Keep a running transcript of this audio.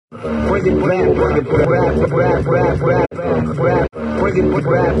Bring it back, bring it back, bring it back, bring it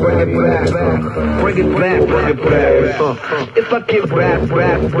back, bring it back. If I get rap,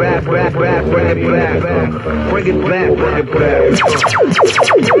 bring it back, bring it back, bring it back.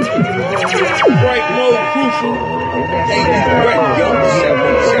 Right, no, crucial.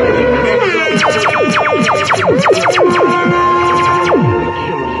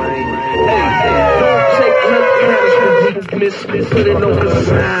 Put it on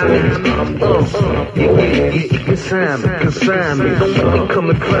consignment. Consignment. Don't make me come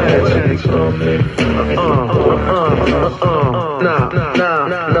and crash. Nah.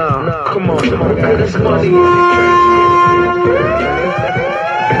 Come on. Put this money in.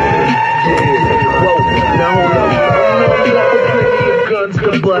 Now hold up. Guns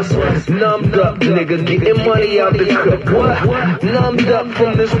to bust, numbed up, nigga, getting money out the cup. What? Numbed up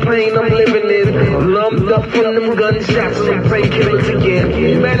from this pain I'm living in, lumped up from them gunshots and painkillers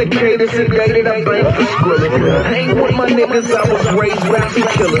again. Medicated, sedated, I blame for squilling. I ain't with my niggas, I was raised rap to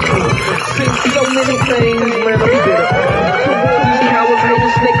killers. Since so many things, man, I'm bitter. Towards these cowards,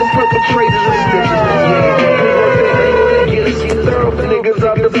 niggas, niggas, perpetrators and snitches. Yeah, thorough niggas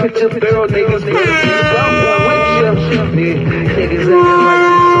out the picture, thorough niggas, niggas with you. Niggas acting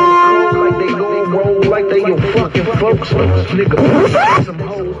like they so cold, like they gon' roll, like they your fucking folks. Nigga, some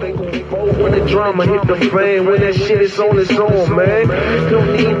hoes, they gon' fold when the drama hit the fan, when that shit is on its own, man.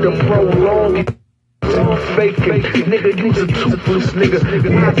 Don't need to prolong it. Faking, nigga, you's a toothless nigga,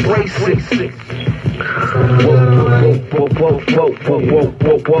 my braces. Whoa.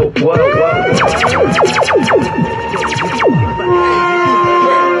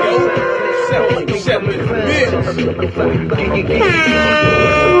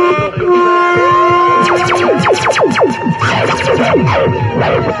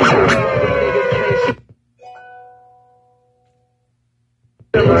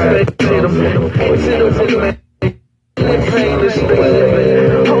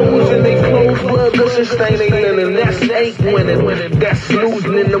 That's ain't winning, that's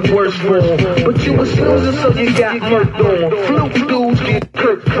losing in the worst form. But you was losing, so you got murked on. Fluke dudes get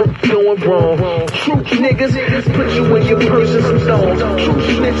kirked for doing wrong. True niggas put you in your purse and some stones. True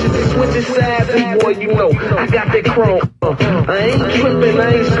snitches switching sides, and boy, you know I got that chrome. I ain't tripping, I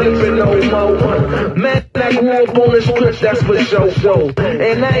ain't slipping no more. Man, I grew up on this clip, that's for sure.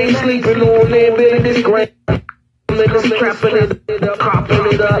 And I ain't sleeping on that bed, this grand. Niggas trapping it up, copping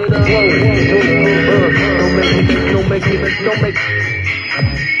it up. Don't make me.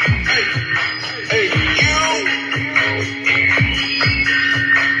 Hey, you.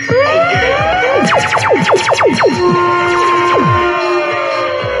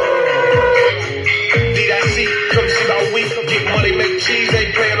 DIC, come see my week, get money, make cheese,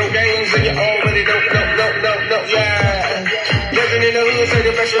 ain't playing no games, and you already don't know, yeah. Living in the hood, say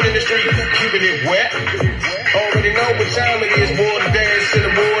the best in the street, keeping it wet. Already know what time it is, more to dance in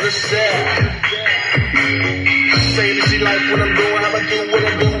the water set. Say that she like what I'm doing, how I do what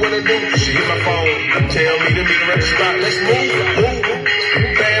I do. She hit my phone, tell me to meet her at the spot, let's move.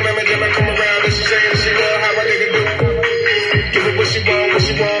 Bam, I come around and she saying that she love how my nigga do. Give me what she want,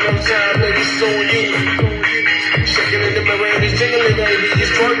 on time, baby, it's on you. Shaking in the mirror, it's jiggling, baby,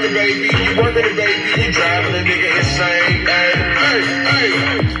 it's twerking, baby, you working it, baby, you driving a nigga insane, hey.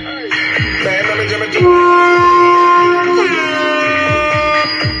 Bam,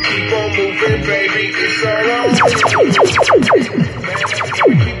 keep on moving, baby, it's alright.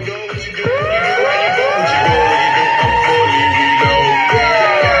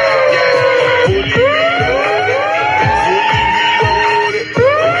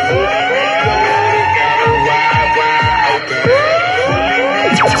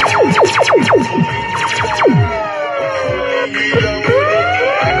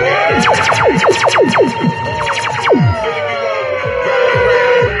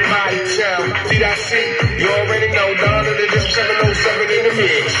 You already know, down to the just 707 in the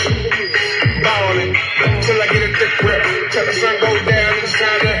mix. Ballin' till I get a thick grip. Till the sun goes down, it's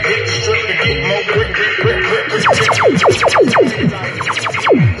time to hit the strip to get more grip.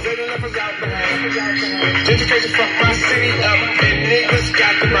 Gentrification fuck my city up, and niggas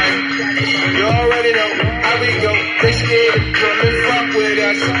got the right. You already know how we go. They scared to come and fuck with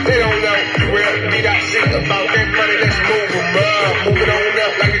us. They don't know where DIC about that money. Let's move 'em up, move it on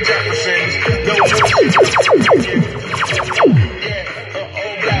up like the Jeffersons. No bullshit.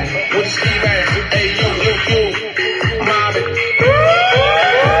 All black with a ski mask. Hey, you, Marvin.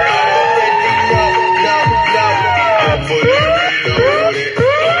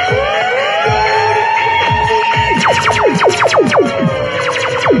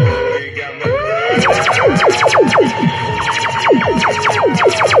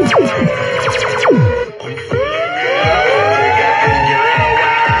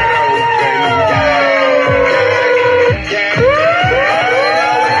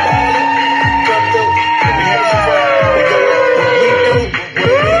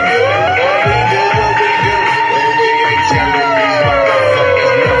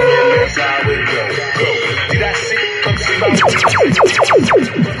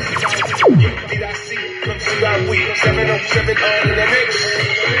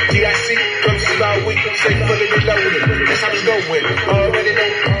 stay fully reloaded. That's how it's going. Already know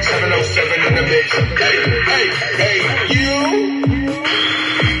 707 in the mix. Hey, hey, hey, you.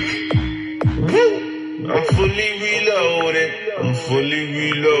 Woo. I'm fully reloaded. I'm fully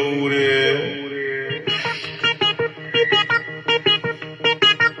reloaded.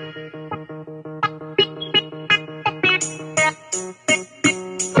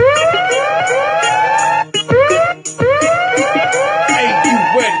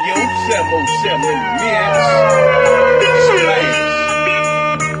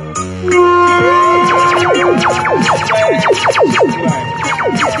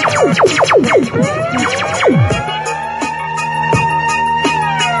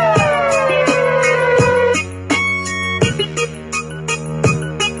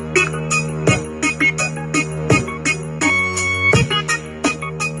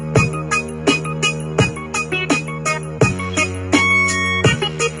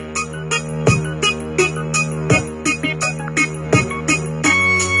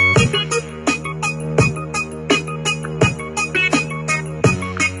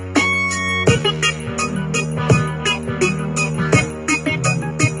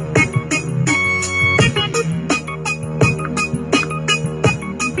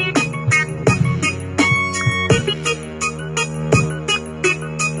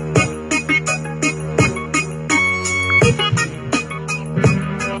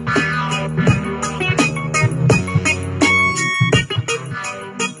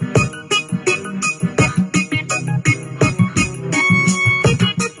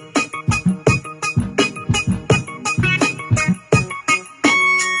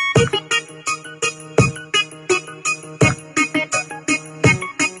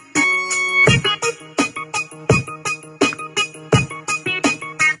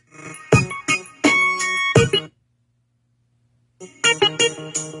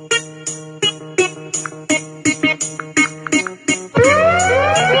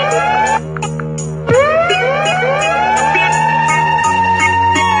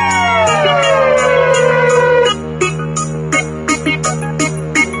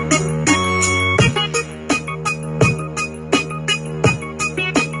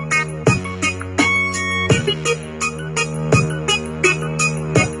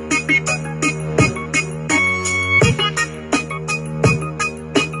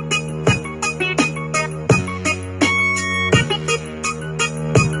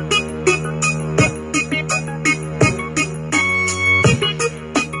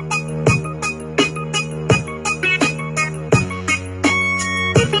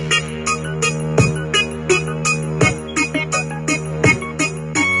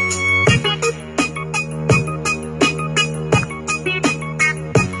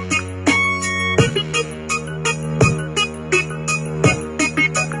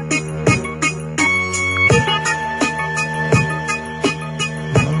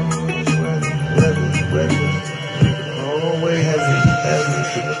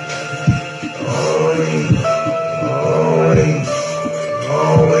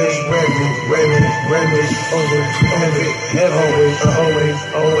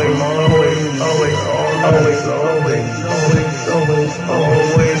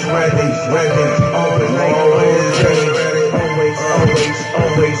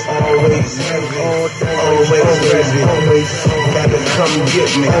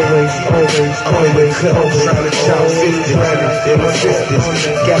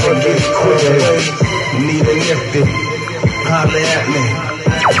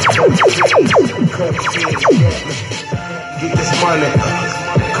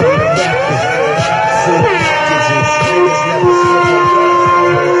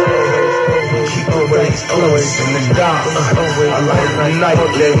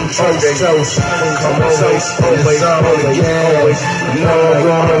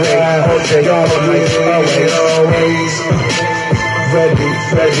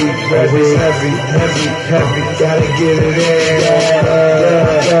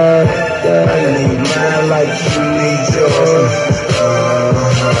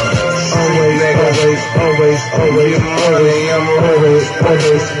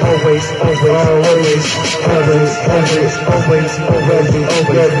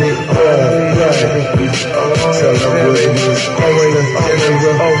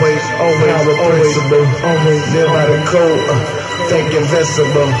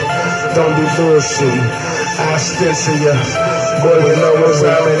 Don't be bullshitting. I stencil ya. Boy, you know what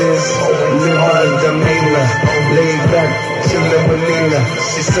time it is. Live by the demeanor. Laid back, chillin' with Nina.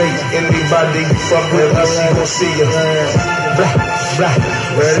 She say anybody fuck with her, she gon' see ya. Blah, blah,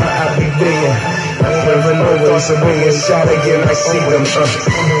 where I be being. Never no thoughts of being shot again, I see them.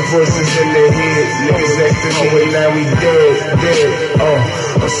 Voices in their head, niggas next to me, and now we dead.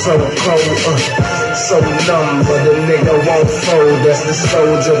 I'm so cold, so numb, but a nigga won't fold. That's the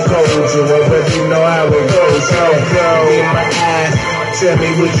soldier code. You already know how it goes. In my eyes, tell me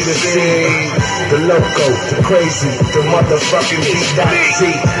what you see. The loco, the crazy, the motherfucking D.C.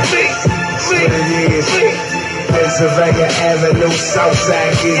 That's what it is. Pennsylvania Avenue,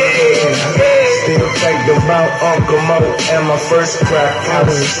 Southside, yeah. Still think about Uncle Mo and my first crack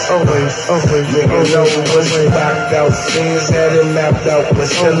house. Always. Nigga know what's backed out. Things had it mapped out, but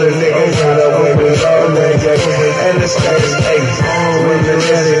still a nigga got away with all that. And the status,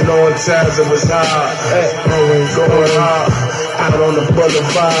 reminiscing on times it was hard. Going hard out on the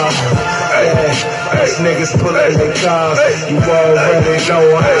boulevard. These niggas pulling their cars. You already know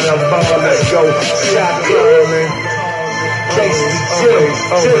how the ball. Let's go. Shotgun. Chase the chill.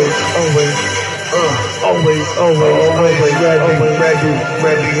 Always ready,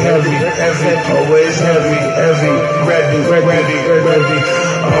 heavy, always heavy, ready,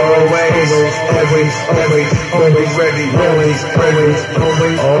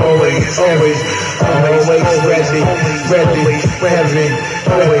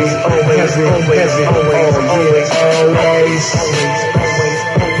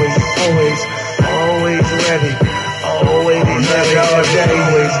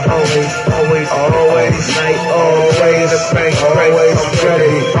 always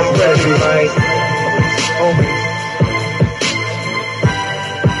ready, I'm ready, Mike.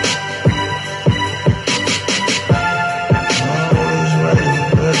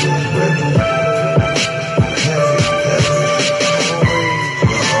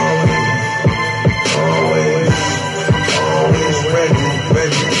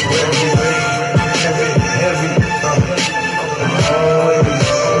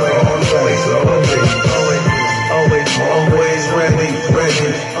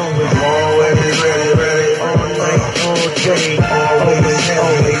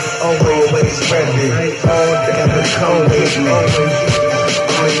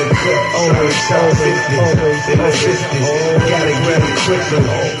 Gotta get it quickly.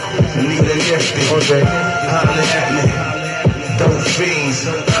 Need a nifty. Holler at me. Dope fiends,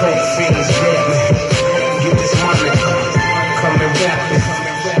 coke fiends, get me. Get this money. Coming rapid.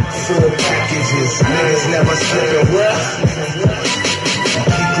 Full packages. Niggas never slipping well.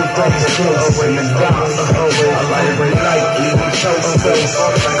 Keep your brothers close in the dark. I light every night, leave them toast.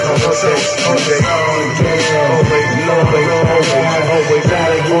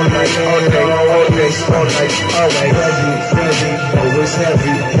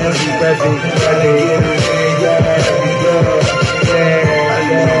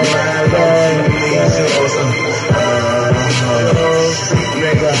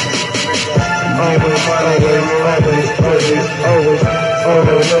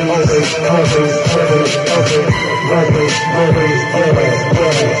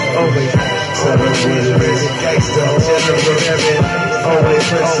 Always heavy, always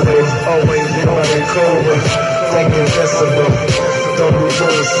principles, always running cold, think invincible, don't be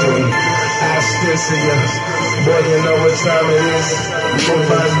bullshit, I stencil ya, boy you know what time it is,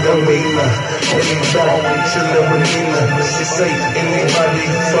 move on Domina, any dog, chillin' with Nina, she say anybody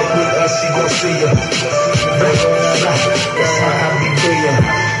fuck with us, she gon' see ya, that's how I be doing.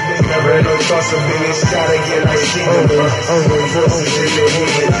 Never no thoughts of being shot again, I see them. Voices in their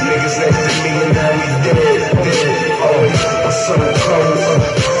head, niggas next to me and now we dead. I'm so cold,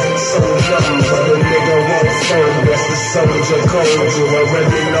 so young, but a nigga won't fold. That's the soldier code, you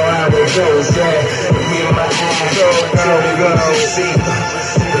already know how it goes. Me and my eyes, tell me what you see.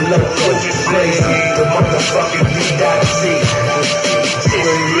 The look what you crazy, the motherfucking D.C.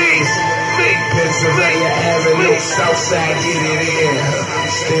 Pennsylvania Avenue, Southside, get it in.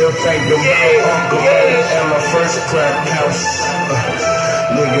 Still think about Uncle and my first crack house.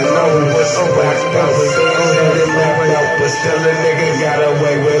 Nigga know what's whacked out. Said it mapped out, but still a nigga got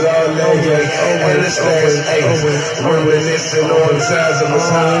away with all that. And the stairs, reminiscing on times it was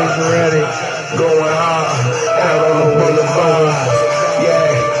hard. Going hard, out on the boulevard.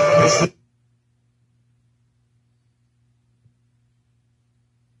 Yeah,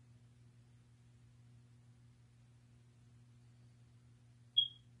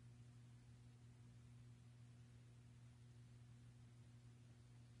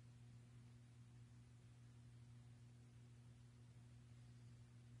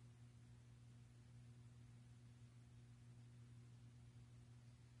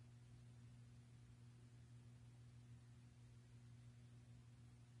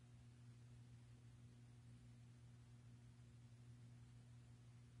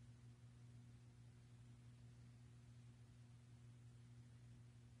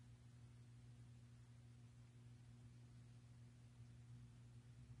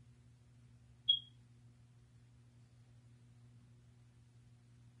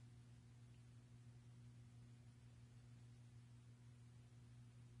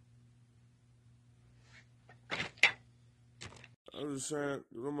 I'm just saying,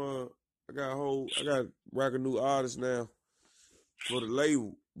 I got a rack of new artists now for the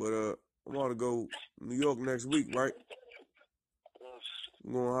label, but I'm gonna go New York next week, right?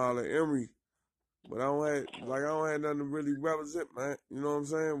 I'm gonna holler at Emery, but I don't have nothing to really represent, man. You know what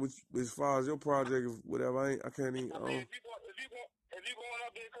I'm saying? Which, as far as your project, whatever, I can't even. I mean, if you going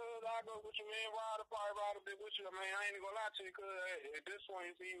up there, cuz I go with you, man. Probably ride a bit with you, man. I ain't gonna lie to you, cuz at this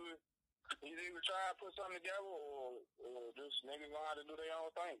point, it's either try to put something together or just niggas gonna have to do their own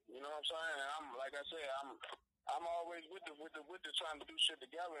thing. You know what I'm saying? And I'm like I said, I'm always with the trying to do shit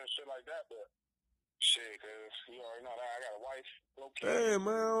together and shit like that, but. Shit, cause you already know that I got a wife. Hey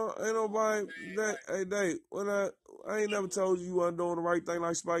man, ain't nobody that. Hey Dave, when I ain't never told you wasn't doing the right thing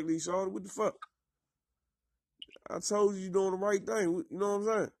like Spike Lee. Shorty, what the fuck? I told you doing the right thing. You know what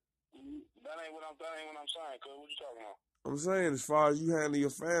I'm saying? That ain't what I'm saying. Cause what you talking about? I'm saying as far as you handle your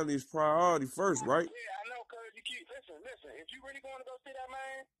family is priority first, right? Yeah, I know. Cause you keep listen. If you really going to go see that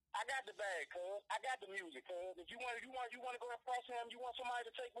man, I got the bag, cuz. I got the music, cuz. If you want to go impress him, you want somebody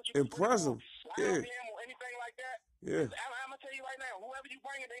to take what you impress him. Yeah. Him or anything like that. Yeah. I'm gonna tell you right now, whoever you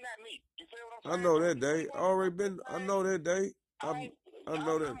bring it, they not me. You feel what I'm saying? I know that day. I know that day. I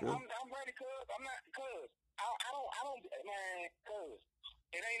know that day. I'm ready, cuz. I'm not, cuz. I don't, man, cuz.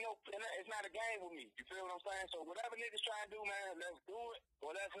 It's not a game with me. You feel what I'm saying? So whatever niggas trying to do, man, let's do it,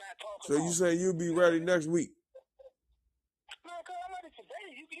 or let's not talk about it. So you say you'll be ready next week? No, cuz I'm ready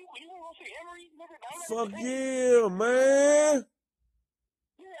today. You want to go see Emery? Fuck yeah, man.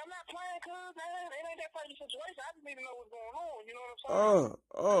 Yeah, I'm not playing, cuz, man. It ain't that funny situation. I just need to know what's going on. You know what I'm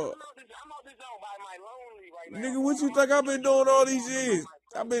saying? I'm out this zone by my lonely right now. Nigga, what you think I've been doing all these years?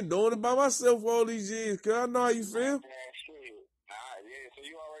 I've been doing it by myself all these years, cuz I know how you feel. Yeah, shit. Yeah, so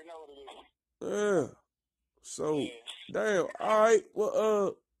you already know what it is. Yeah. So, damn. All right.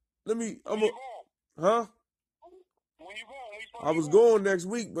 Well, huh? When you going? I was going next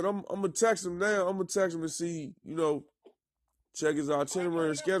week, but I'm gonna text him now. I'm gonna text him and see, check his itinerary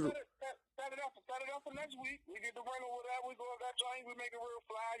and schedule. Set it up for next week. We get the rental, whatever. We go up that joint. We make it real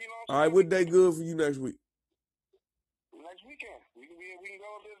fly. You know what I'm saying? All right, what day good for you next week? Next weekend. We can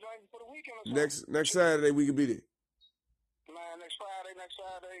go up this joint for the weekend or something. Next Saturday we can be there. Man, next Friday. As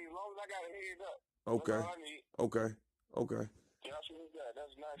long as I got a heads up. Okay. That's all I need. Okay.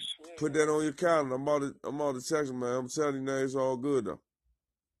 That's nice. Yeah, put that on your calendar. I'm about to text him, man. I'm telling you now, it's all good though.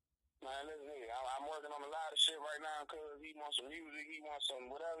 Man, listen, I'm working on a lot of shit right now because he wants some music, he wants some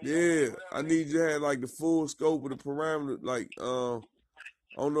whatever. Yeah, I need you to have like the full scope of the parameter. Like, I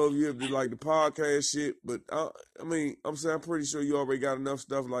don't know if you have to like the podcast shit, but I'm saying I'm pretty sure you already got enough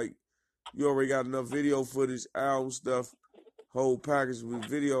stuff. Like, you already got enough video footage, album stuff, whole package with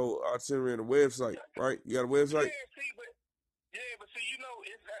video itinerary and a website, right? You got a website? But see,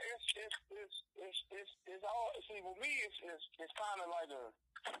 it's all. See, with me, it's kind of like a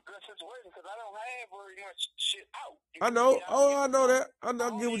good situation because I don't have very much shit out. I know. I know that. I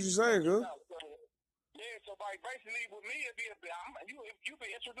get what you're saying, cuz. Yeah, so like basically with me, you be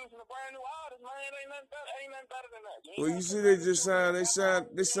introducing a brand new artist, man. Ain't nothing better than that. Well, you see, they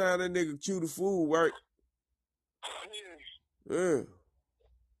signed that nigga Q the Fool, right? Yeah.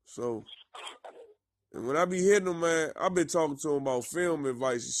 So. And when I be hitting him, man, I've been talking to him about film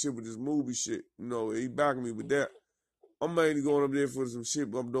advice and shit with this movie shit. He backing me with that. I'm mainly going up there for some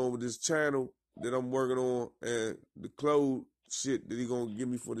shit I'm doing with this channel that I'm working on and the clothes shit that he gonna give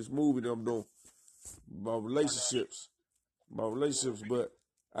me for this movie that I'm doing about relationships. But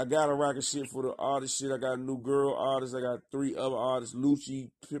I got a rack of shit for the artist shit. I got a new girl artist. I got 3 other artists,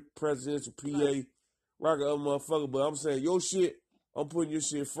 Lucci, Presidential PA, rack of other motherfucker. But I'm saying your shit, I'm putting your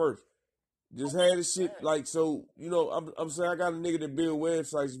shit first. Just had the shit, like, so, I'm saying I got a nigga that build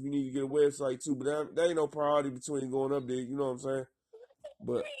websites if you need to get a website too, but that ain't no priority between going up there, you know what I'm saying?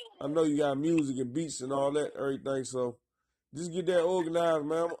 But I know you got music and beats and all that, everything, so just get that organized,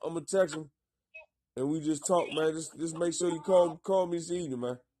 man. I'm gonna text him and we just talk, man. Just make sure you call me this evening,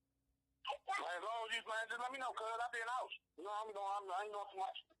 man. As long as you, man, just let me know, cuz I'll be in the house. I ain't doing too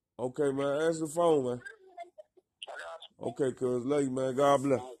much. Okay, man, answer the phone, man. I got you. Okay, cuz, love you, man. God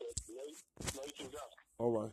bless. All right.